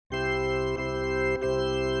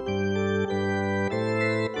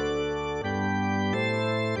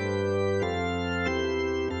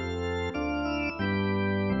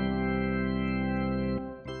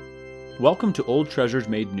Welcome to Old Treasures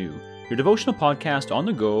Made New, your devotional podcast on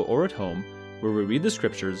the go or at home, where we read the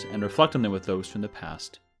scriptures and reflect on them with those from the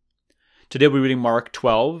past. Today we're reading Mark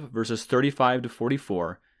 12, verses 35 to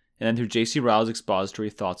 44, and then through J.C. Ryle's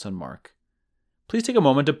expository thoughts on Mark. Please take a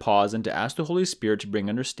moment to pause and to ask the Holy Spirit to bring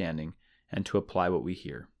understanding and to apply what we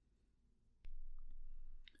hear.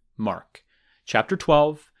 Mark, chapter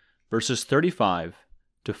 12, verses 35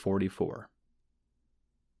 to 44.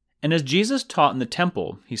 And as Jesus taught in the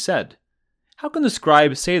temple, he said, "How can the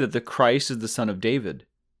scribes say that the Christ is the son of David?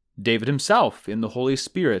 David himself, in the Holy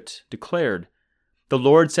Spirit, declared, 'The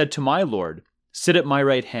Lord said to my Lord, sit at my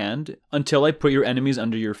right hand until I put your enemies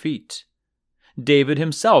under your feet.' David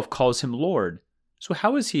himself calls him Lord, so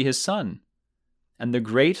how is he his son?" And the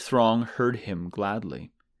great throng heard him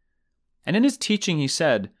gladly. And in his teaching he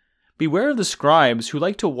said, "Beware of the scribes who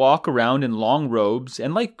like to walk around in long robes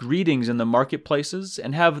and like greetings in the marketplaces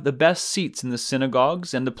and have the best seats in the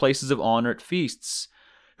synagogues and the places of honor at feasts,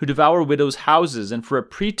 who devour widows' houses and for a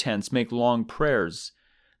pretense make long prayers.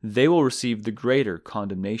 They will receive the greater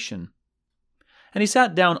condemnation." And he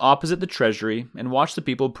sat down opposite the treasury and watched the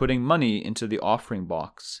people putting money into the offering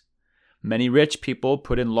box. Many rich people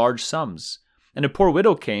put in large sums, and a poor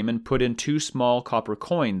widow came and put in 2 small copper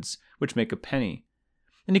coins, which make a penny.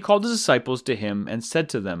 And he called his disciples to him and said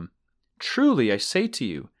to them, "Truly I say to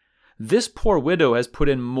you, this poor widow has put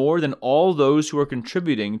in more than all those who are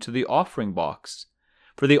contributing to the offering box.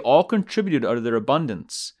 For they all contributed out of their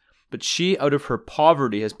abundance, but she out of her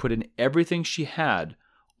poverty has put in everything she had,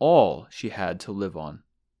 all she had to live on."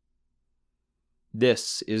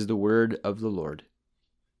 This is the word of the Lord.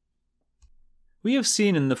 We have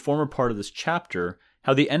seen in the former part of this chapter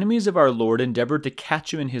how the enemies of our Lord endeavored to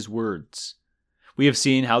catch him in his words. We have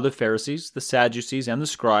seen how the Pharisees, the Sadducees, and the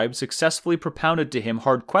scribes successfully propounded to him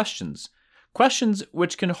hard questions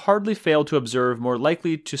which can hardly fail to observe more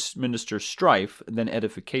likely to minister strife than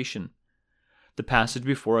edification. The passage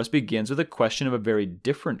before us begins with a question of a very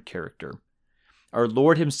different character. Our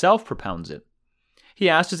Lord himself propounds it. He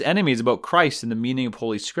asked his enemies about Christ and the meaning of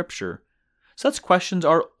Holy Scripture. Such questions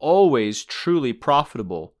are always truly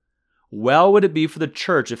profitable. Well would it be for the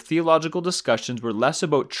church if theological discussions were less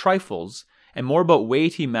about trifles and more about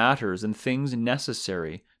weighty matters and things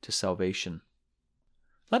necessary to salvation.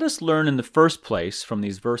 Let us learn in the first place from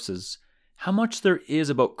these verses how much there is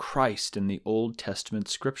about Christ in the Old Testament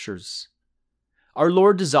scriptures. Our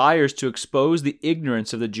Lord desires to expose the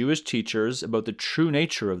ignorance of the Jewish teachers about the true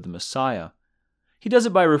nature of the Messiah. He does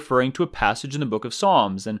it by referring to a passage in the book of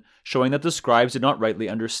Psalms and showing that the scribes did not rightly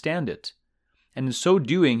understand it. And in so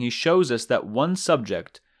doing, he shows us that one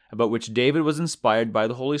subject about which David was inspired by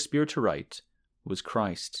the Holy Spirit to write was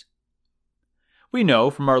Christ. We know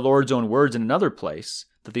from our Lord's own words in another place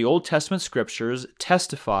that the Old Testament scriptures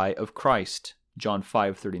testify of Christ, John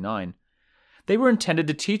 5:39. They were intended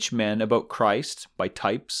to teach men about Christ by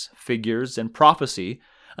types, figures, and prophecy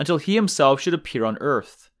until he himself should appear on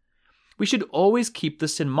earth. We should always keep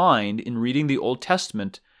this in mind in reading the Old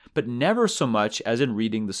Testament, but never so much as in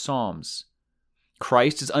reading the Psalms.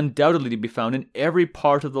 Christ is undoubtedly to be found in every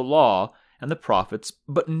part of the law and the prophets,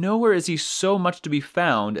 but nowhere is he so much to be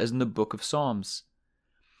found as in the book of Psalms.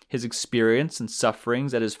 His experience and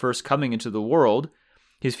sufferings at his first coming into the world,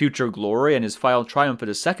 his future glory and his final triumph at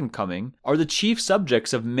his second coming, are the chief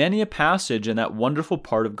subjects of many a passage in that wonderful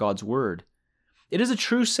part of God's Word. It is a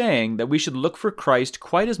true saying that we should look for Christ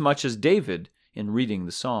quite as much as David in reading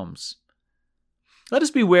the Psalms. Let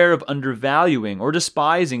us beware of undervaluing or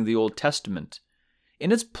despising the Old Testament.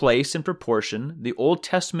 In its place and proportion, the Old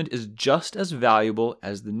Testament is just as valuable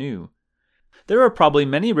as the New. There are probably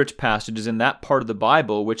many rich passages in that part of the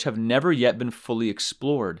Bible which have never yet been fully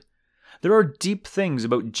explored. There are deep things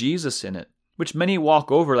about Jesus in it, which many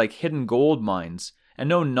walk over like hidden gold mines, and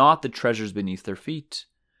know not the treasures beneath their feet.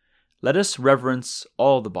 Let us reverence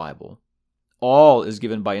all the Bible. All is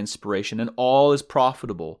given by inspiration, and all is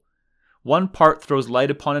profitable. One part throws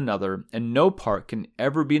light upon another, and no part can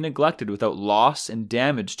ever be neglected without loss and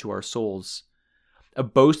damage to our souls. A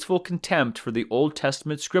boastful contempt for the Old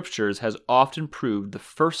Testament scriptures has often proved the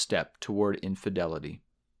first step toward infidelity.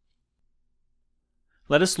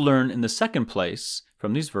 Let us learn in the second place,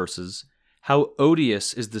 from these verses, how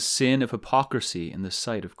odious is the sin of hypocrisy in the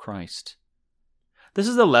sight of Christ. This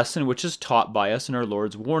is a lesson which is taught by us in our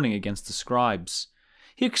Lord's warning against the scribes.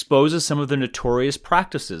 He exposes some of their notorious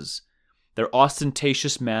practices, their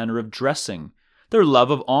ostentatious manner of dressing, their love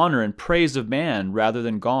of honor and praise of man rather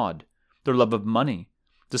than God, their love of money,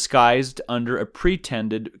 disguised under a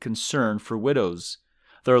pretended concern for widows,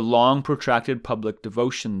 their long protracted public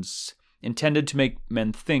devotions, intended to make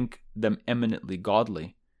men think them eminently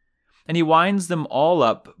godly. And he winds them all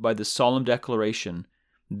up by the solemn declaration,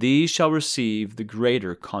 "These shall receive the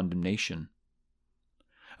greater condemnation."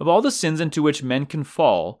 Of all the sins into which men can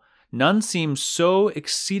fall, none seems so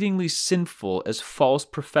exceedingly sinful as false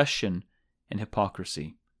profession and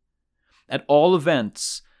hypocrisy. At all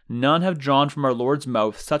events, none have drawn from our Lord's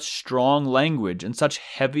mouth such strong language and such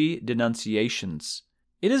heavy denunciations.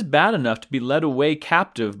 It is bad enough to be led away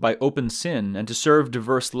captive by open sin and to serve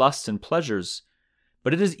diverse lusts and pleasures,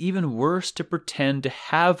 but it is even worse to pretend to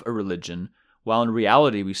have a religion while in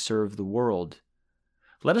reality we serve the world.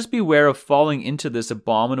 Let us beware of falling into this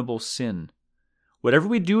abominable sin. Whatever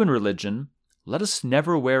we do in religion, let us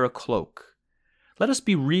never wear a cloak. Let us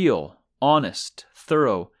be real, honest,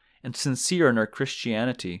 thorough, and sincere in our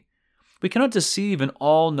Christianity. We cannot deceive an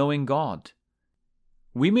all-knowing God.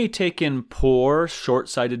 We may take in poor,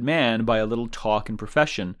 short-sighted man by a little talk and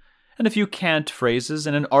profession, and a few cant phrases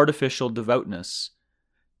and an artificial devoutness.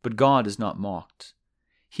 But God is not mocked.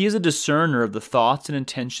 He is a discerner of the thoughts and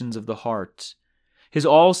intentions of the heart. His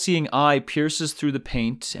all-seeing eye pierces through the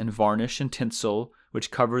paint and varnish and tinsel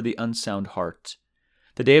which cover the unsound heart.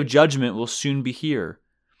 The day of judgment will soon be here.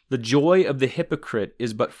 The joy of the hypocrite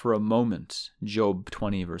is but for a moment. Job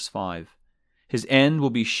 20, verse 5. His end will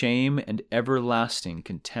be shame and everlasting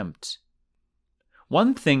contempt.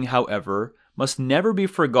 One thing, however, must never be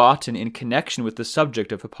forgotten in connection with the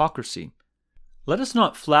subject of hypocrisy. Let us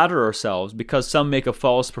not flatter ourselves because some make a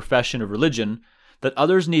false profession of religion that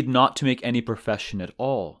others need not to make any profession at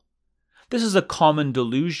all. This is a common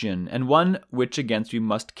delusion, and one which against we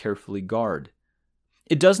must carefully guard.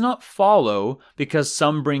 It does not follow, because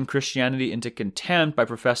some bring Christianity into contempt by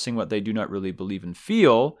professing what they do not really believe and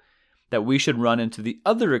feel, that we should run into the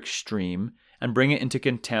other extreme and bring it into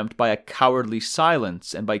contempt by a cowardly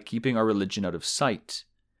silence and by keeping our religion out of sight.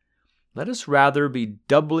 Let us rather be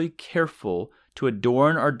doubly careful to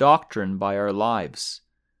adorn our doctrine by our lives.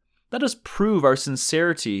 Let us prove our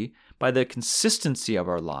sincerity by the consistency of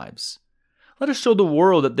our lives. Let us show the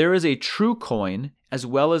world that there is a true coin as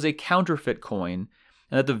well as a counterfeit coin,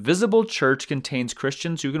 and that the visible church contains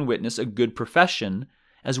Christians who can witness a good profession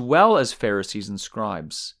as well as Pharisees and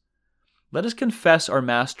scribes. Let us confess our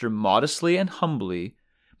Master modestly and humbly,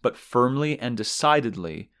 but firmly and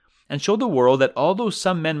decidedly, and show the world that although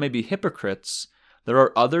some men may be hypocrites, there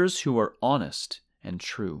are others who are honest and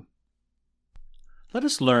true. Let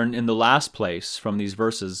us learn in the last place from these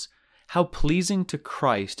verses how pleasing to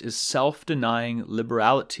Christ is self-denying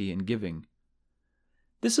liberality in giving.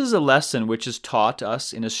 This is a lesson which is taught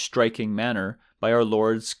us in a striking manner by our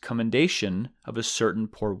Lord's commendation of a certain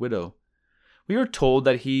poor widow. We are told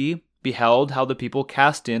that he beheld how the people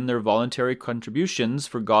cast in their voluntary contributions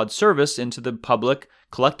for God's service into the public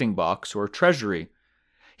collecting box or treasury.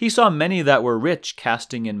 He saw many that were rich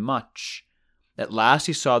casting in much. At last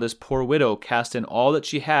he saw this poor widow cast in all that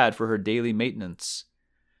she had for her daily maintenance.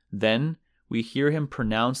 Then we hear him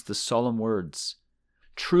pronounce the solemn words,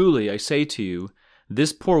 "Truly, I say to you,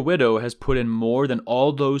 this poor widow has put in more than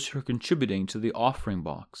all those who are contributing to the offering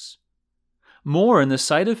box." More in the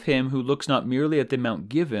sight of him who looks not merely at the amount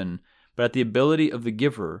given, but at the ability of the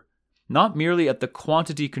giver, not merely at the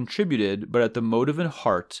quantity contributed, but at the motive and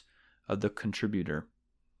heart of the contributor.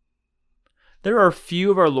 There are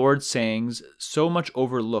few of our Lord's sayings so much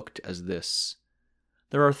overlooked as this.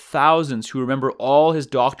 There are thousands who remember all his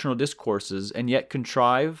doctrinal discourses and yet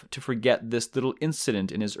contrive to forget this little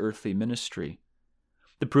incident in his earthly ministry.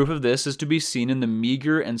 The proof of this is to be seen in the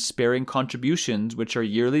meager and sparing contributions which are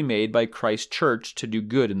yearly made by Christ's church to do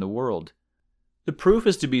good in the world. The proof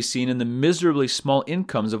is to be seen in the miserably small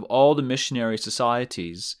incomes of all the missionary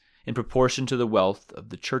societies in proportion to the wealth of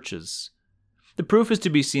the churches. The proof is to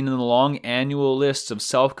be seen in the long annual lists of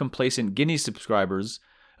self-complacent Guinea subscribers,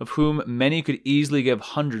 of whom many could easily give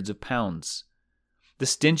hundreds of pounds. The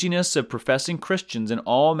stinginess of professing Christians in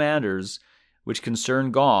all matters which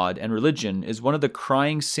concern God and religion is one of the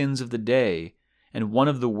crying sins of the day and one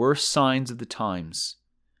of the worst signs of the times.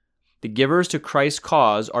 The givers to Christ's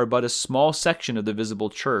cause are but a small section of the visible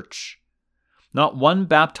church. Not one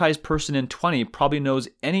baptized person in 20 probably knows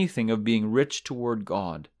anything of being rich toward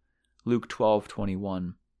God. Luke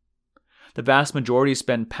 12:21. The vast majority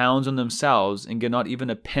spend pounds on themselves and give not even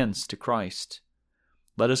a pence to Christ.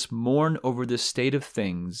 Let us mourn over this state of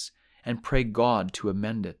things and pray God to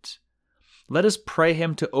amend it. Let us pray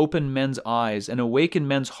him to open men's eyes and awaken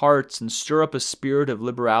men's hearts and stir up a spirit of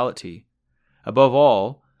liberality. Above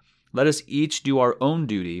all, let us each do our own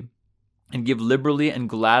duty and give liberally and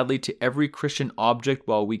gladly to every Christian object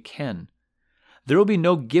while we can. There will be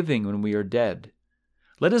no giving when we are dead.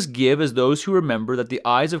 Let us give as those who remember that the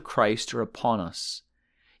eyes of Christ are upon us.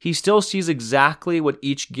 He still sees exactly what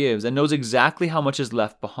each gives and knows exactly how much is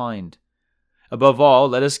left behind. Above all,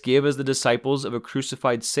 let us give as the disciples of a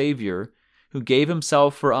crucified Savior who gave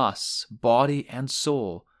himself for us, body and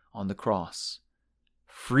soul, on the cross.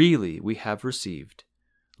 Freely we have received.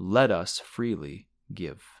 Let us freely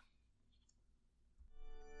give.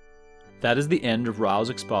 That is the end of Ryle's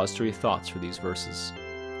expository thoughts for these verses.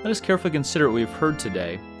 Let us carefully consider what we have heard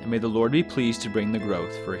today, and may the Lord be pleased to bring the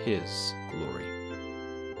growth for His glory.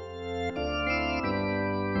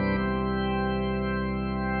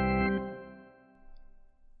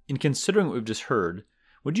 In considering what we've just heard,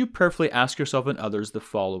 would you prayerfully ask yourself and others the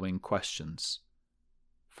following questions?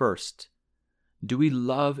 First, do we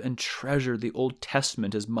love and treasure the Old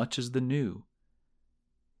Testament as much as the New?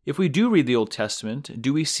 If we do read the Old Testament,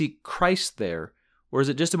 do we seek Christ there, or is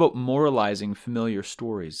it just about moralizing familiar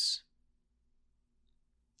stories?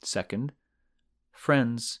 Second,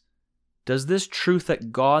 friends, does this truth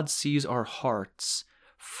that God sees our hearts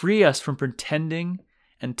free us from pretending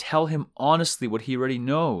and tell Him honestly what He already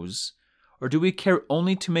knows, or do we care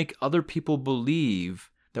only to make other people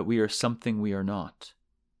believe that we are something we are not?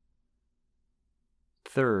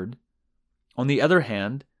 Third, on the other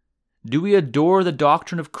hand, do we adore the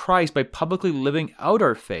doctrine of Christ by publicly living out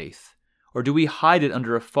our faith, or do we hide it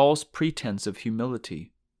under a false pretense of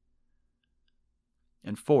humility?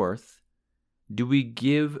 And fourth, do we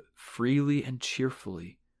give freely and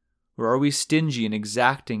cheerfully, or are we stingy and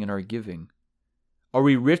exacting in our giving? Are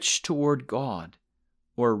we rich toward God,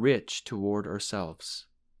 or rich toward ourselves?